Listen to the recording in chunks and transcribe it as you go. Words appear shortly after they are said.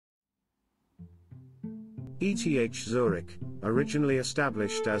ETH Zurich, originally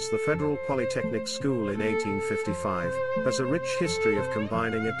established as the Federal Polytechnic School in 1855, has a rich history of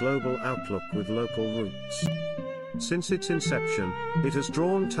combining a global outlook with local roots. Since its inception, it has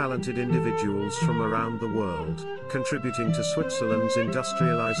drawn talented individuals from around the world, contributing to Switzerland's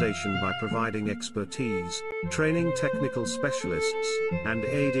industrialization by providing expertise, training technical specialists, and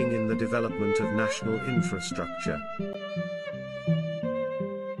aiding in the development of national infrastructure.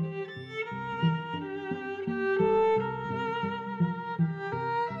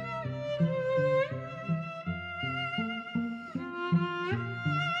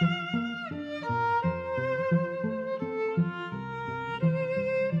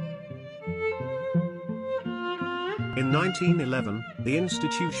 In 1911, the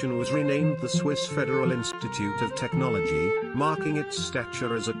institution was renamed the Swiss Federal Institute of Technology, marking its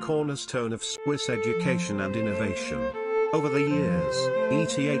stature as a cornerstone of Swiss education and innovation. Over the years,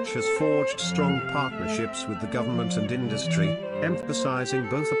 ETH has forged strong partnerships with the government and industry, emphasizing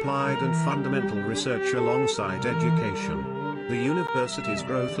both applied and fundamental research alongside education. The university's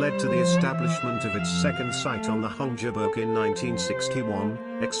growth led to the establishment of its second site on the Hungerberg in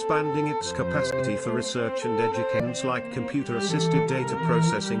 1961, expanding its capacity for research and educations like computer-assisted data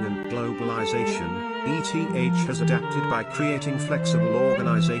processing and globalization. ETH has adapted by creating flexible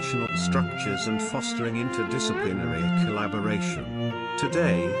organizational structures and fostering interdisciplinary collaboration.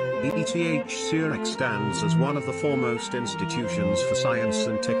 Today, ETH Zurich stands as one of the foremost institutions for science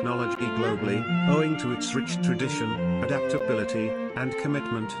and technology globally, owing to its rich tradition, adaptability, and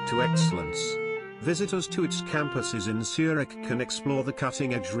commitment to excellence. Visitors to its campuses in Zurich can explore the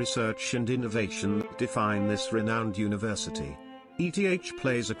cutting-edge research and innovation that define this renowned university. ETH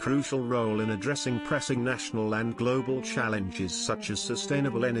plays a crucial role in addressing pressing national and global challenges such as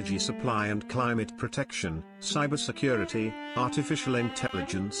sustainable energy supply and climate protection, cybersecurity, artificial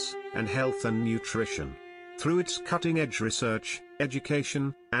intelligence, and health and nutrition. Through its cutting-edge research,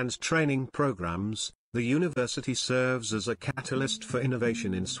 education, and training programs, the university serves as a catalyst for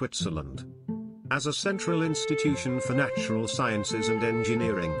innovation in Switzerland. As a central institution for natural sciences and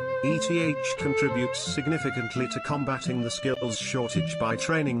engineering, ETH contributes significantly to combating the skills shortage by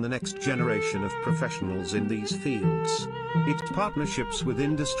training the next generation of professionals in these fields. Its partnerships with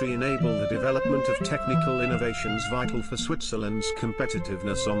industry enable the development of technical innovations vital for Switzerland's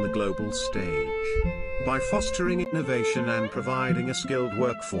competitiveness on the global stage. By fostering innovation and providing a skilled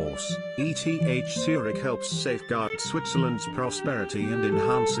workforce, ETH Zurich helps safeguard Switzerland's prosperity and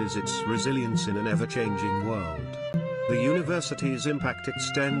enhances its resilience in an ever-changing world. The university's impact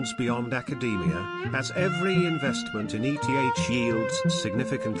extends beyond academia, as every investment in ETH yields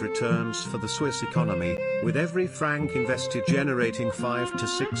significant returns for the Swiss economy, with every franc invested generating 5 to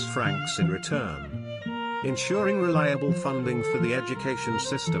 6 francs in return. Ensuring reliable funding for the education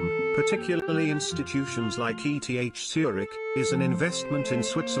system, particularly institutions like ETH Zurich, is an investment in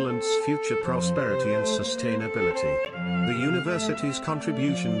Switzerland's future prosperity and sustainability. The university's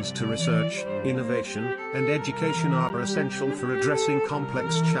contributions to research, innovation, and education are essential for addressing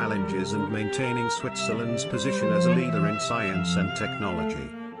complex challenges and maintaining Switzerland's position as a leader in science and technology.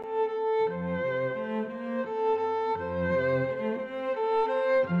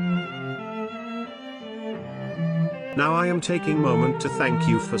 Now I am taking a moment to thank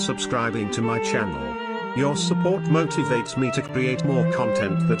you for subscribing to my channel. Your support motivates me to create more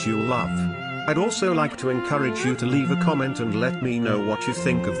content that you'll love. I'd also like to encourage you to leave a comment and let me know what you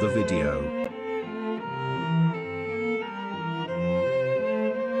think of the video.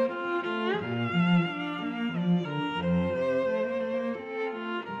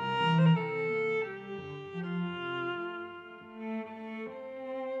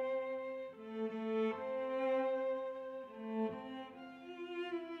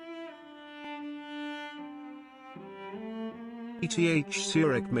 ETH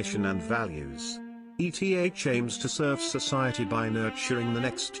Zurich mission and values. ETH aims to serve society by nurturing the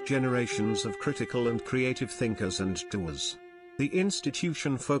next generations of critical and creative thinkers and doers. The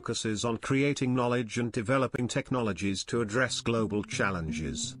institution focuses on creating knowledge and developing technologies to address global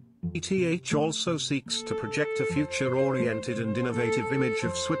challenges. ETH also seeks to project a future-oriented and innovative image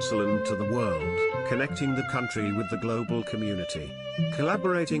of Switzerland to the world, connecting the country with the global community.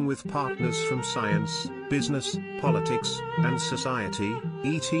 Collaborating with partners from science, business, politics, and society,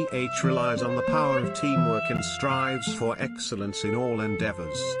 ETH relies on the power of teamwork and strives for excellence in all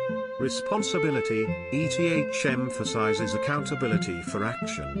endeavors. Responsibility, ETH emphasizes accountability for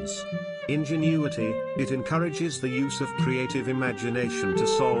actions. Ingenuity, it encourages the use of creative imagination to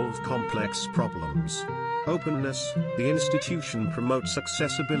solve complex problems. Openness, the institution promotes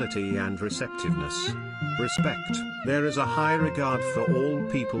accessibility and receptiveness. respect. There is a high regard for all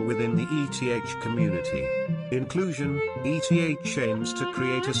people within the ETH community. Inclusion, ETH aims to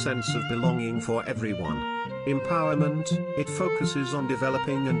create a sense of belonging for everyone. Empowerment, it focuses on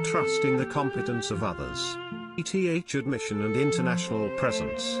developing and trusting the competence of others. ETH admission and international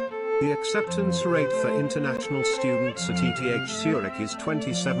presence. The acceptance rate for international students at ETH Zurich is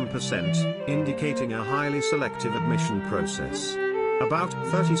 27%, indicating a highly selective admission process. About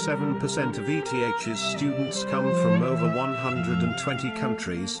 37% of ETH's students come from over 120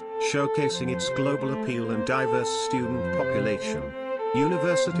 countries, showcasing its global appeal and diverse student population.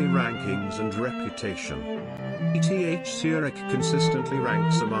 University rankings and reputation. ETH Zurich consistently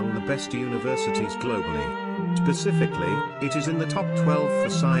ranks among the best universities globally. Specifically, it is in the top 12 for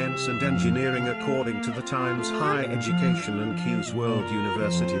science and engineering according to the Times Higher Education and Q's World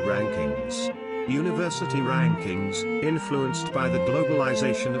University Rankings. University rankings, influenced by the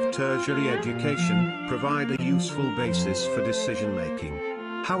globalization of tertiary education, provide a useful basis for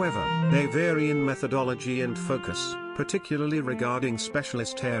decision-making. However, they vary in methodology and focus, particularly regarding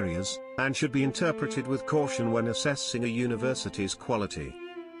specialist areas, and should be interpreted with caution when assessing a university's quality.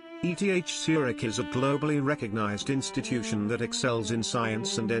 ETH Zurich is a globally recognized institution that excels in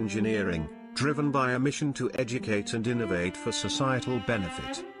science and engineering, driven by a mission to educate and innovate for societal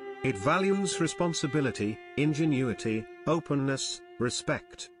benefit. It values responsibility, ingenuity, openness,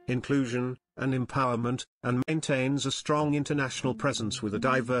 respect, inclusion, and empowerment, and maintains a strong international presence with a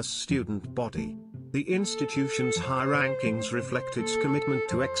diverse student body. The institution's high rankings reflect its commitment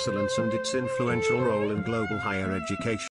to excellence and its influential role in global higher education.